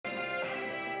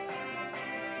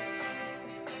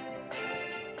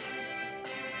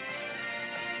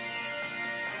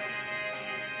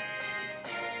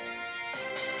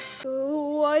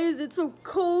is it so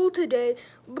cold today?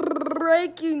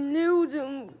 Breaking news,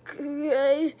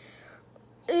 okay?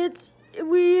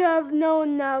 We have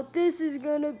known now this is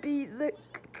gonna be the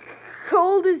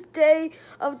coldest day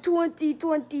of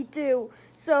 2022.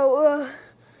 So,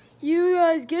 you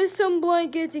guys get some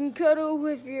blankets and cuddle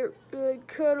with your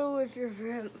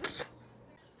friends.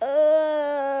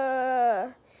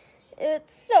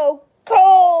 It's so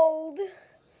cold.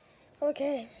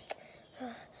 Okay.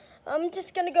 I'm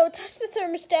just gonna go touch the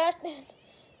thermostat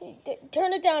and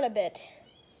turn it down a bit.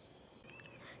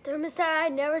 Thermostat, I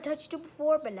never touched it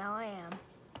before, but now I am.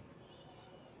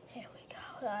 Here we go.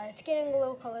 It's getting a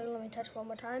little colder. Let me touch one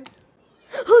more time.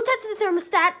 Who touched the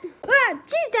thermostat?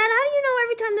 Geez, Dad, how do you know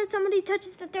every time that somebody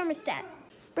touches the thermostat?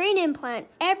 Brain implant.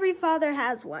 Every father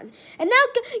has one. And now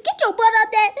get your butt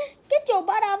out that. Get your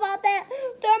butt out that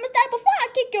thermostat before I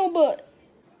kick your butt.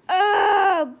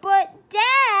 But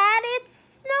Dad, it's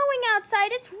snowing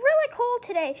outside. It's really cold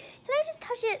today. Can I just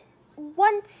touch it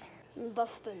once?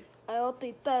 Dustin, I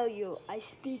already tell you, I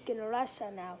speak in Russia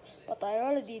now, but I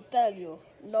already tell you,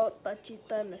 no touchy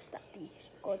thermostat.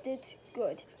 Got it?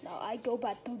 Good. Now I go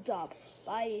back to job.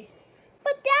 Bye.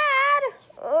 But Dad,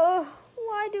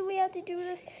 why do we have to do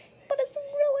this? But it's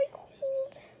really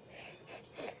cold.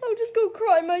 I'll just go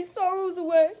cry my sorrows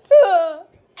away.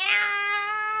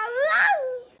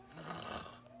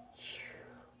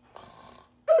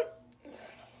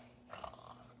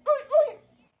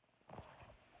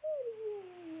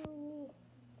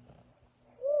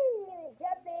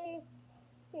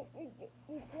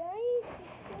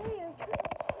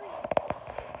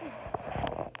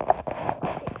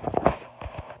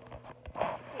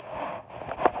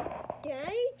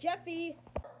 Jeffy!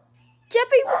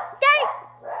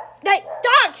 Hey,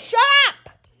 dog, shut up!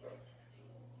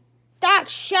 Dog,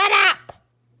 shut up!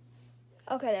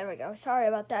 Okay, there we go. Sorry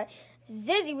about that.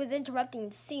 Zizzy was interrupting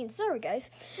the scene. Sorry,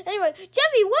 guys. Anyway,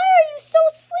 Jeffy, why are you so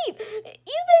asleep?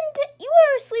 You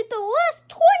were asleep the last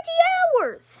 20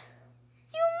 hours.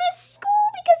 You missed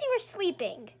school because you were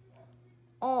sleeping.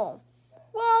 Oh.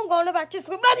 Well, I'm going back to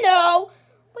sleep. But no!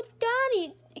 But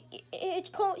Daddy, it's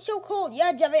cold, so cold.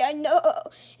 Yeah, Jeffy, I know.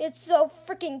 It's so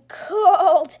freaking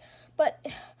cold. But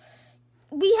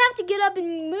we have to get up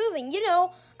and moving. You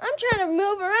know, I'm trying to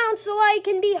move around so I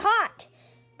can be hot.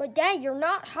 But Dad, you're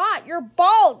not hot. You're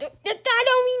bald. I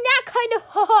don't mean that kind of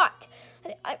hot.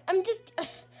 I'm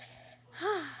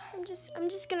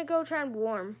just gonna go try and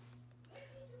warm.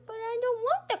 But I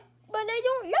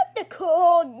don't like the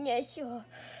coldness.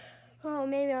 Oh,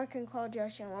 maybe I can call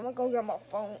Jesse. I'm gonna go get my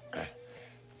phone.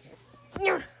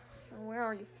 Where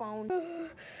are your phone?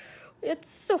 It's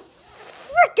so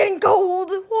freaking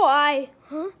cold. Why?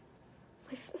 Huh?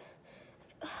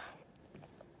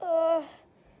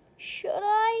 Should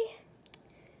I?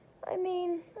 I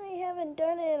mean, I haven't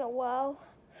done it in a while.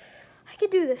 I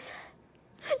could do this.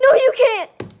 No, you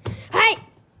can't. Hey!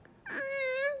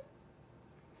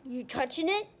 You touching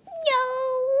it?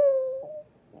 No.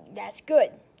 That's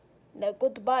good. Now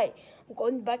goodbye. I'm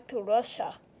going back to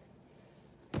Russia.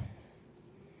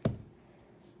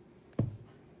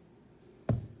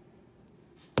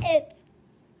 It's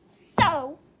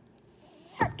so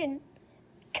freaking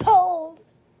cold.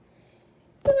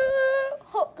 My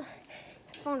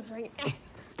phone is ringing.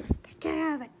 Get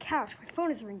out of the couch. My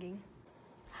phone is ringing.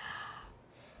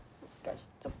 Gosh, it's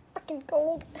so freaking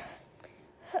cold.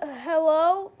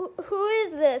 Hello? Who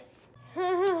is this?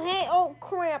 Hey, oh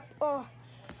crap. Why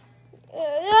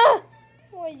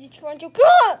is he trying to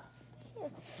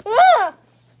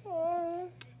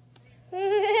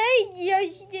Hey,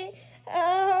 JSB.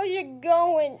 How's it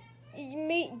going? It's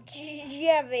me,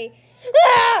 Jeffy.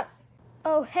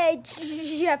 Oh, hey,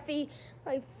 Jeffy.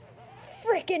 My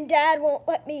freaking dad won't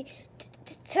let me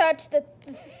touch the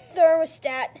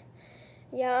thermostat.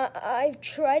 Yeah, I've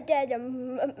tried that a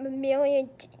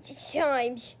million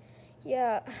times.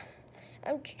 Yeah,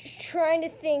 I'm trying to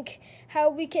think how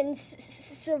we can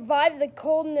survive the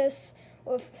coldness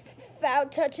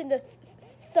without touching the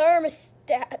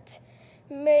thermostat.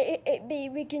 Maybe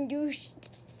we can do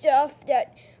stuff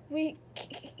that we...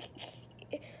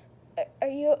 Are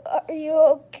you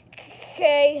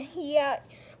okay? Yeah,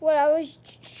 what I was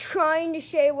trying to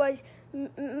say was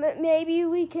maybe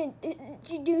we can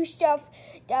do stuff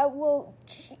that will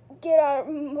get our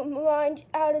minds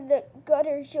out of the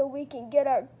gutter so we can get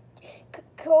our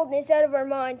coldness out of our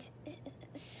minds.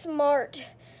 Smart.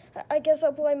 I guess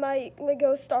I'll play my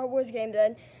Lego Star Wars game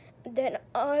then. Then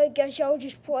I guess I'll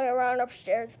just play around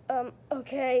upstairs.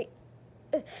 Okay.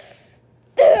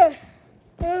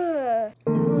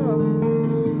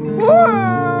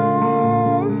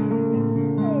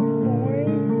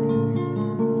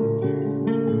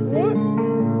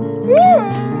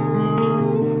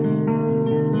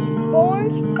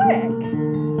 boring as frick.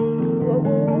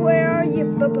 Where are you,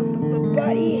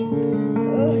 buddy?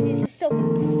 Oh, this is so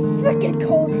freaking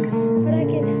cold, but I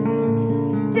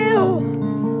can still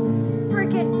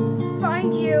freaking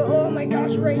find you. Oh my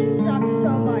gosh, Ray sucks so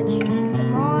much.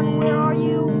 Come on, where are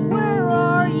you? Where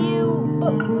are you,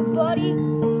 buddy?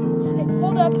 Hey,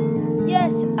 hold up.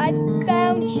 Yes, I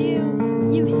found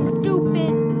you, you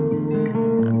stupid.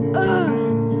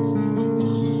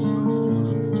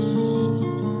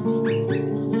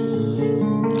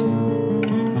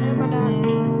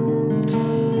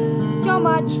 So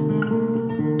much. You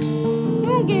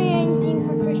won't give me anything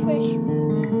for Christmas.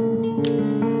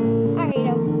 I hate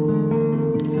him.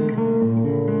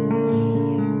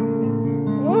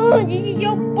 Oh, this is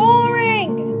so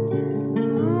boring.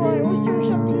 Oh, I wish there was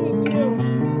something to do.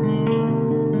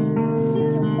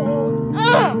 It's so cold.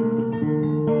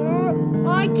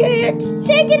 I can't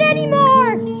take it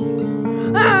anymore.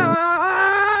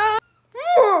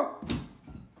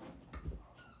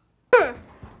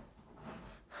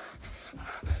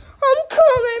 I'm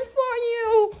coming for you.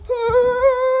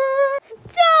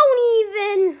 Don't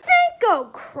even think. Oh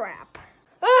crap.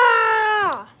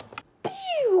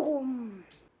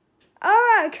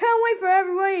 Alright, can't wait for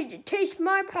everybody to taste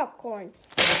my popcorn.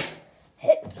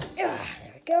 There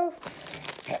we go.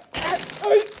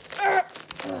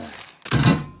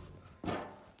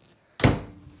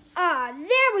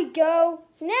 There we go.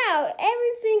 Now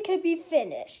everything could be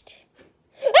finished.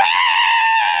 What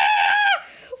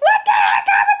the heck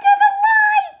happened to the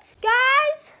lights?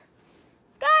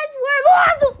 Guys, where?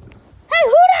 Hey,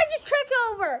 who did I just trick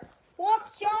over?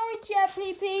 Whoops, sorry, Chef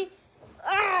PP.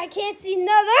 I can't see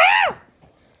nothing.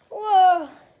 Whoa.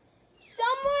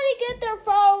 Somebody get their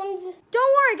phones.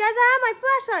 Don't worry, guys, I have my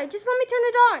flashlight. Just let me turn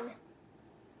it on.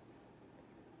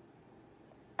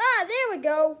 There we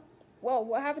go. Whoa,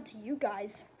 what happened to you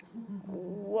guys?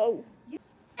 Whoa.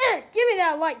 Give me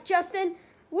that light, Justin.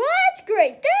 Well, that's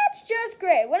great. That's just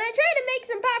great. When I tried to make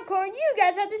some popcorn, you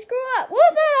guys had to screw up. Well,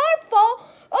 it's not our fault.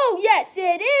 Oh, yes,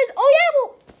 it is. Oh, yeah,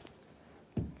 well.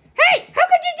 Hey, how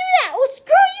could you do that? Well,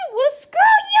 screw you. Well,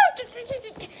 screw you.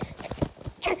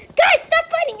 Guys, stop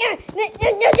fighting.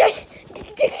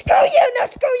 Screw you. No,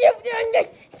 screw you.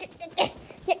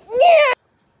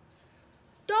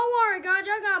 Don't worry, guys.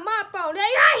 I got my phone.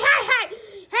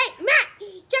 Hey, Matt.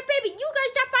 Chef Baby, you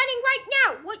guys stop fighting right now.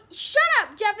 What? Shut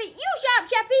up, Jeffy. You shut up,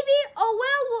 Chef Baby. Oh,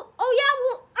 well, oh, yeah,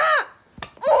 well,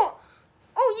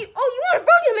 you want to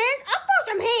throw some hands? I'll throw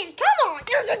some hands. Come on.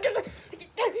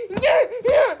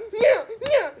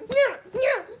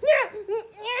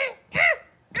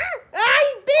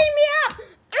 He's beating me up.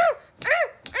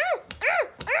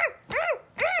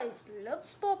 Let's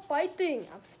stop fighting.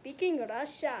 I'm speaking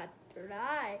Russian.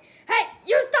 Right. Hey,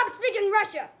 you stop speaking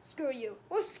Russia. Screw you.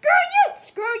 Well, screw you.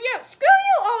 Screw you. Screw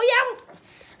you. Oh,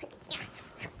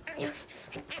 yeah.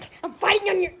 I'm fighting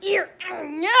on your ear.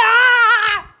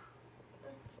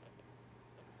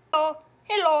 Oh,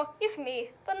 hello. It's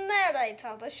me, the narrator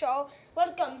of the show.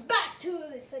 Welcome back to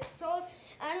this episode.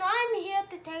 And I'm here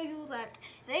to tell you that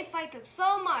they fighted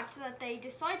so much that they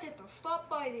decided to stop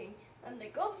fighting. And they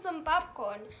got some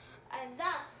popcorn. And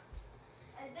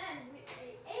then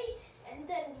they ate and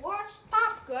then watched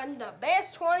Top Gun, the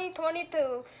best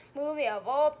 2022 movie of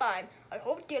all time. I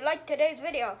hope you liked today's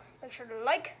video. Make sure to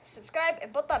like, subscribe,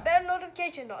 and put that bell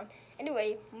notification on.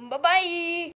 Anyway,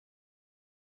 bye-bye.